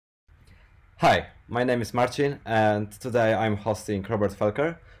Hi, my name is Marcin, and today I'm hosting Robert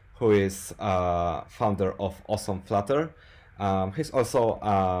Felker, who is founder of Awesome Flutter. He's also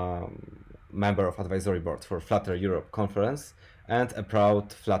a member of advisory board for Flutter Europe conference and a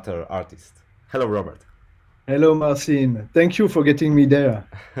proud Flutter artist. Hello, Robert. Hello, Marcin. Thank you for getting me there.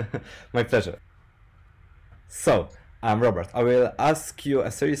 My pleasure. So, Robert, I will ask you a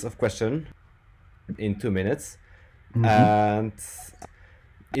series of questions in 2 minutes, and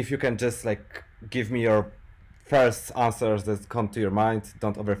if you can just give me your first answers that come to your mind,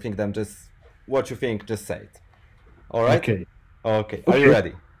 don't overthink them, just what you think, just say it. All right? Okay. Okay. Are you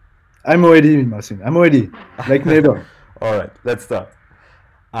ready? I'm ready, Marcin. I'm ready. Like never. All right, let's start.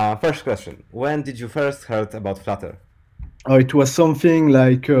 First question. When did you first heard about Flutter? Oh, it was something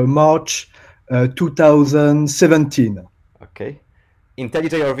like March 2017. Okay.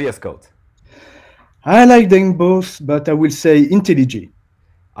 IntelliJ or VS Code? I like them both, but I will say IntelliJ.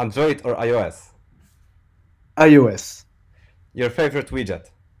 Android or iOS? iOS. Your favorite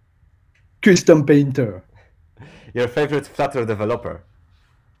widget? Custom Painter. Your favorite Flutter developer?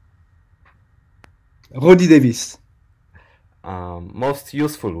 Roddy Davis. Most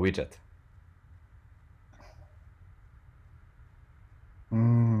useful widget?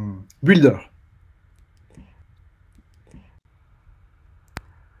 Builder.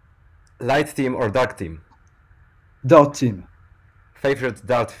 Light theme or dark theme? Dart Team. Favorite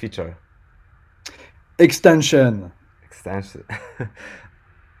Dart feature? Extension. Extension.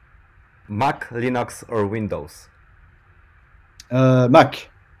 Mac, Linux or Windows? Mac.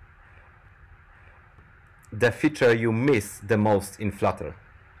 The feature you miss the most in Flutter?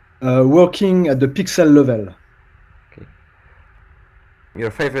 Working at the pixel level. Okay. Your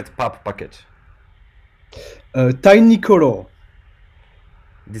favorite pub package? Tiny Color.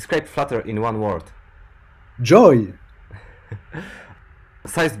 Describe Flutter in one word. Joy.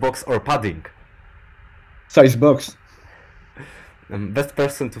 Sized box or padding? Size box. Best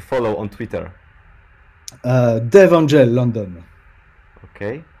person to follow on Twitter? Dev Angel, London.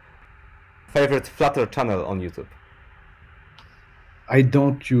 Okay. Favorite Flutter channel on YouTube? I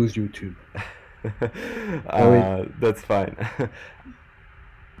don't use YouTube. That's fine.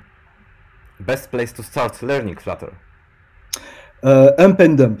 Best place to start learning Flutter? Ump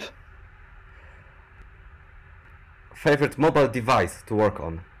and Dump. Favorite mobile device to work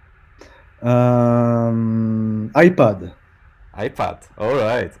on? iPad. iPad. All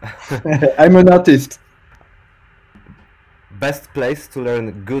right. I'm an artist. Best place to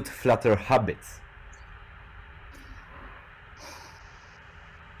learn good Flutter habits?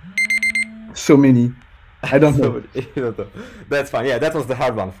 So many. I don't know. That's fine. Yeah, that was the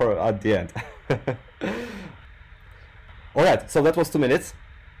hard one for at the end. All right. So that was 2 minutes.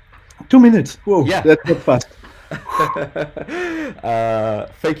 2 minutes. Whoa, Yeah. that's not fast.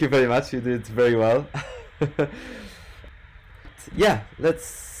 Thank you very much. You did very well. Yeah,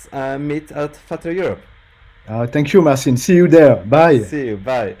 let's meet at Flutter Europe. Thank you, Marcin. See you there. Bye. See you.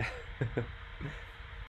 Bye.